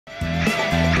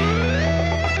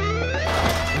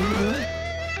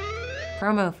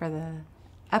promo for the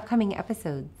upcoming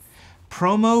episodes.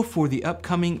 Promo for the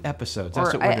upcoming episodes.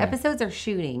 That's what we're doing. Episodes are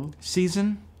shooting.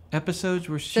 Season episodes.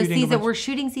 We're shooting. We're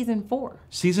shooting season 4.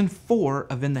 Season 4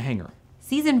 of In the Hangar.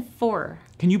 Season 4.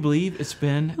 Can you believe it's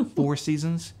been 4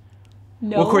 seasons?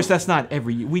 No. Well, of course, that's not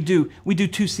every year. We do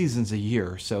 2 seasons a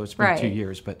year, so it's been 2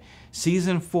 years. But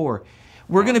season 4,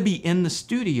 we're going to be in the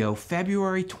studio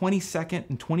February 22nd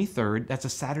and 23rd. That's a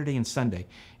Saturday and Sunday,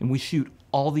 and we shoot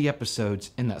all the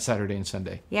episodes in that Saturday and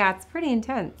Sunday. Yeah, it's pretty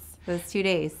intense those 2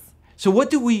 days. So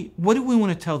what do we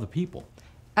want to tell the people?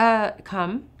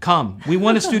 Come. Come. We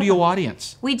want a studio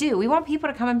audience. We do. We want people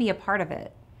to come and be a part of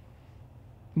it.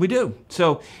 We do.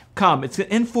 So come. It's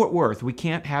in Fort Worth. We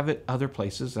can't have it other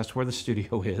places. That's where the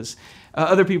studio is.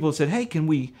 Other people have said, "Hey, can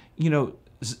we, not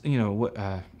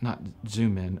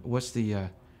Zoom in? What's the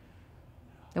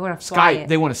They want to fly Skype?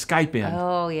 They want to Skype in."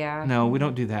 Oh yeah. No, we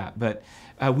don't do that. But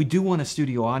we do want a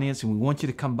studio audience, and we want you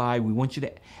to come by. We want you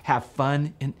to have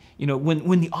fun, and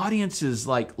when the audience is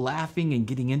like laughing and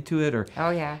getting into it, or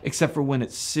except for when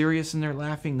it's serious and they're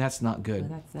laughing, that's not good.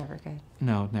 Oh, that's never good.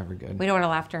 No, never good. We don't want to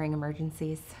laugh during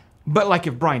emergencies. But like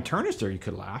if Brian Turner's there, you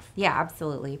could laugh. Yeah,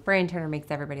 absolutely. Brian Turner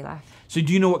makes everybody laugh. So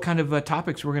do you know what kind of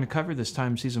topics we're going to cover this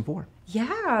time, season 4?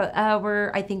 Yeah,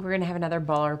 I think we're going to have another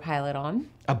baller pilot on.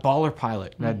 A baller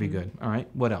pilot. That'd be good. All right.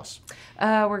 What else?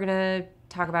 We're going to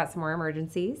talk about some more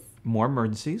emergencies. More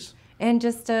emergencies. And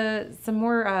just some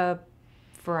more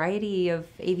variety of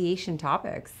aviation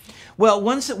topics. Well,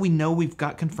 ones that we know we've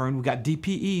got confirmed. We've got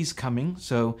DPEs coming.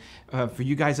 So for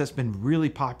you guys, that's been really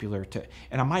popular.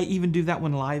 And I might even do that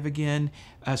one live again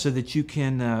so that you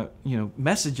can,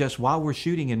 message us while we're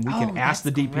shooting and we can ask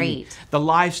the DPE. Great. The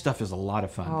live stuff is a lot of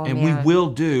fun. Oh, and man. we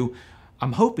will do,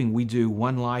 I'm hoping we do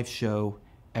one live show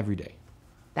every day.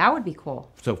 That would be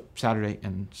cool. So Saturday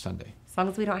and Sunday. As long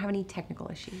as we don't have any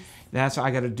technical issues. That's what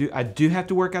I got to do. I do have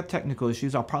to work out technical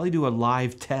issues. I'll probably do a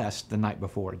live test the night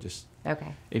before, just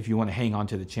if you want to hang on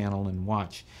to the channel and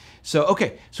watch. So,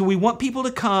 okay. So we want people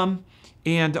to come.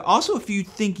 And also, if you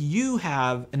think you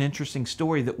have an interesting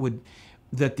story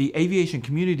that the aviation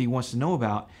community wants to know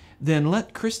about, then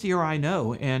let Christy or I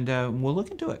know, and we'll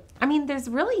look into it. I mean, there's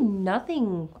really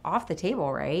nothing off the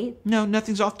table, right? No,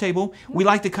 nothing's off the table. We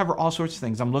like to cover all sorts of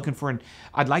things. I'm looking for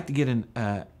I'd like to get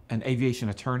an aviation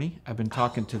attorney. I've been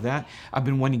talking to that. I've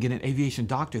been wanting to get an aviation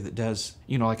doctor that does,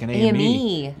 like an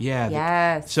AME. Yeah.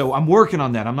 Yes. So I'm working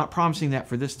on that. I'm not promising that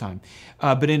for this time.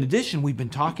 But in addition, we've been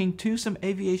talking to some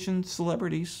aviation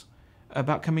celebrities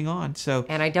about coming on. So.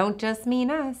 And I don't just mean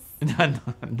us.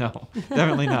 No,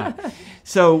 definitely not.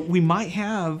 So we might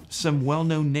have some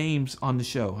well-known names on the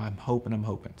show. I'm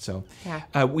hoping. So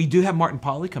we do have Martin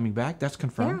Pauly coming back. That's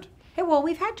confirmed. Yeah. Hey, well,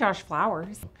 we've had Josh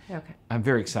Flowers. Okay. I'm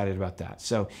very excited about that.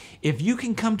 So if you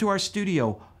can come to our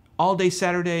studio all day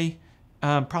Saturday,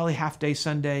 probably half day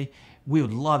Sunday, we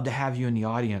would love to have you in the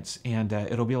audience, and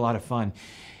it'll be a lot of fun.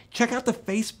 Check out the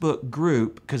Facebook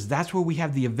group, because that's where we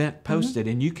have the event posted,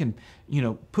 and you can,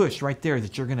 push right there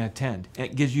that you're going to attend.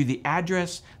 It gives you the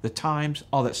address, the times,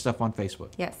 all that stuff on Facebook.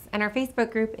 Yes, and our Facebook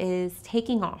group is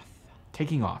Taking Off.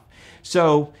 Taking Off.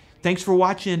 So thanks for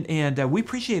watching, and we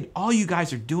appreciate all you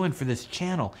guys are doing for this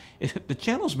channel. The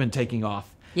channel's been taking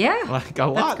off. Yeah, like a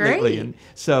lot great. lately. And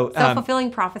so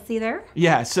self-fulfilling prophecy there.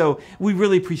 Yeah, so we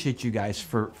really appreciate you guys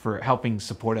for helping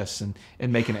support us and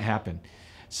making it happen.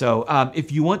 So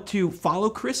if you want to follow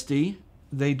Christy,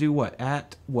 they do what?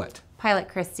 At what? Pilot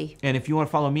Christy. And if you want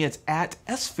to follow me, it's at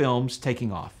SFilms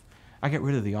Taking Off. I got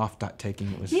rid of the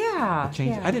off.taking. It was I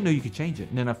didn't know you could change it,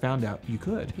 and then I found out you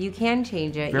could. You can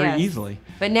change it very easily.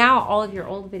 But now all of your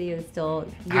old videos still.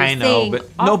 I know, but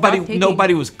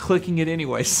nobody was clicking it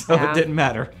anyway, so it didn't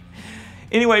matter.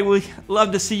 Anyway, we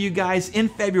love to see you guys in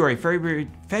February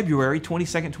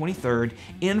 22nd, 23rd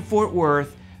in Fort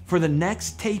Worth for the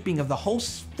next taping of the whole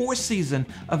 4th season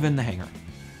of In the Hangar.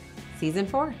 Season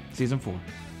 4. Season 4.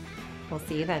 We'll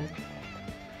see you then.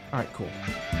 All right, cool.